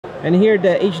And here at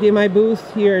the HDMI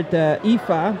booth here at the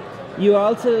IFA, you're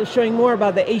also showing more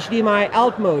about the HDMI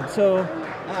alt mode. So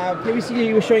previously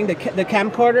you were showing the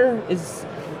camcorder is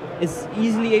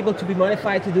easily able to be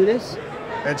modified to do this.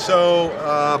 And so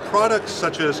products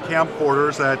such as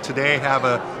camcorders that today have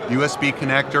a USB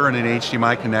connector and an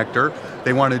HDMI connector,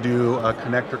 they want to do a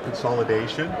connector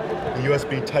consolidation. The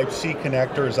USB Type-C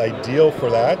connector is ideal for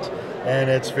that, and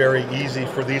it's very easy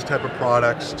for these type of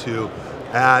products to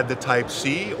add the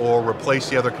Type-C or replace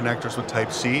the other connectors with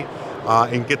Type-C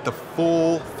and get the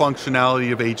full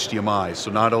functionality of HDMI. So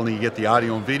not only you get the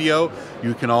audio and video,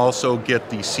 you can also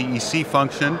get the CEC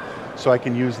function. So I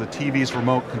can use the TV's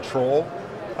remote control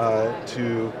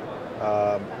to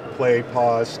play,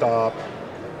 pause, stop,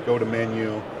 go to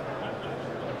menu,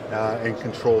 and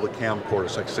control the camcorder.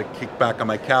 So I can kick back on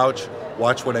my couch,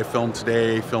 watch what I filmed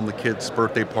today, film the kid's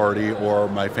birthday party or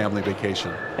my family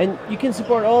vacation. And you can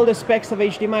support all the specs of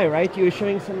HDMI, right? You were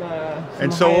showing some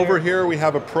and so over here we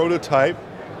have a prototype.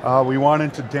 We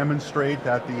wanted to demonstrate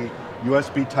that the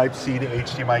USB Type-C to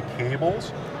HDMI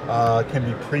cables can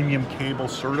be premium cable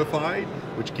certified,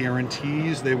 which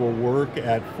guarantees they will work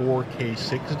at 4K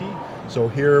 60. So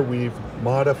here we've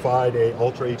modified a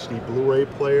Ultra HD Blu-ray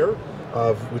player,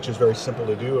 which is very simple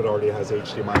to do. It already has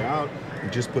HDMI out. We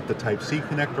just put the Type-C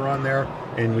connector on there,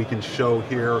 and we can show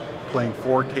here playing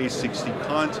 4K 60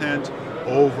 content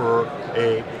over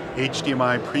a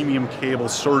HDMI premium cable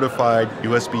certified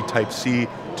USB Type-C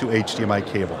to HDMI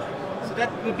cable. So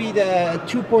that would be the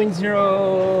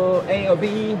 2.0 A or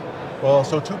B? Well,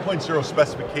 so 2.0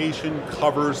 specification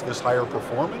covers this higher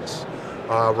performance.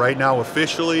 Right now,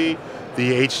 officially,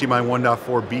 the HDMI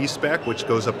 1.4B spec, which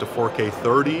goes up to 4K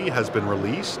 30, has been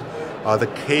released.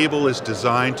 The cable is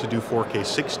designed to do 4K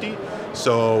 60,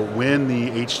 so when the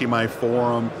HDMI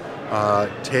forum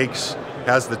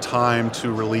has the time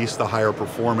to release the higher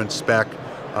performance spec,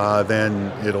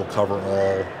 then it'll cover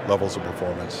all levels of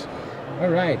performance. All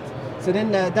right. So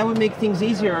then that would make things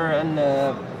easier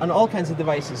on all kinds of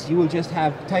devices. You will just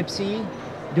have Type-C,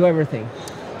 do everything.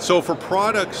 So for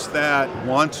products that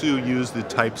want to use the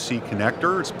Type-C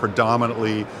connector, it's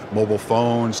predominantly mobile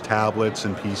phones, tablets,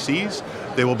 and PCs.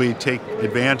 They will take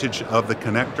advantage of the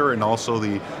connector and also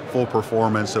the full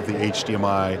performance of the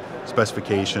HDMI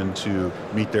specification to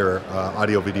meet their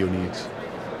audio-video needs.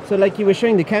 So like you were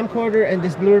showing, the camcorder and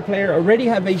this Blu-ray player already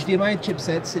have HDMI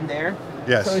chipsets in there.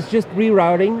 Yes. So it's just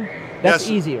rerouting. That's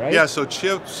easy, right? Yeah, so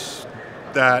chips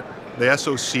the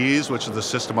SoCs, which is the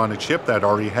system on a chip that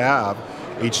already have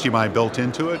HDMI built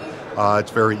into it,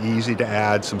 it's very easy to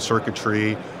add some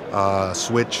circuitry,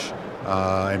 switch,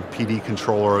 and PD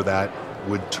controller that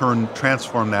would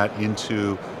transform that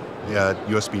into a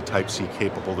USB Type-C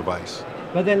capable device.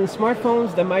 But then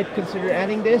smartphones that might consider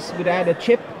adding this would add a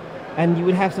chip, and you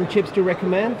would have some chips to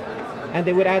recommend, and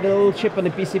they would add a little chip on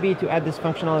the PCB to add this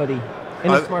functionality in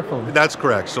a smartphone. That's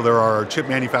correct. So there are chip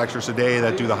manufacturers today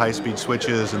that do the high-speed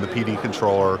switches and the PD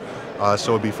controller,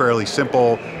 so it'd be fairly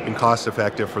simple and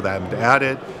cost-effective for them to add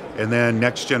it. And then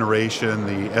next generation,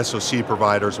 the SoC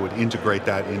providers would integrate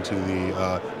that into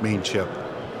the main chip.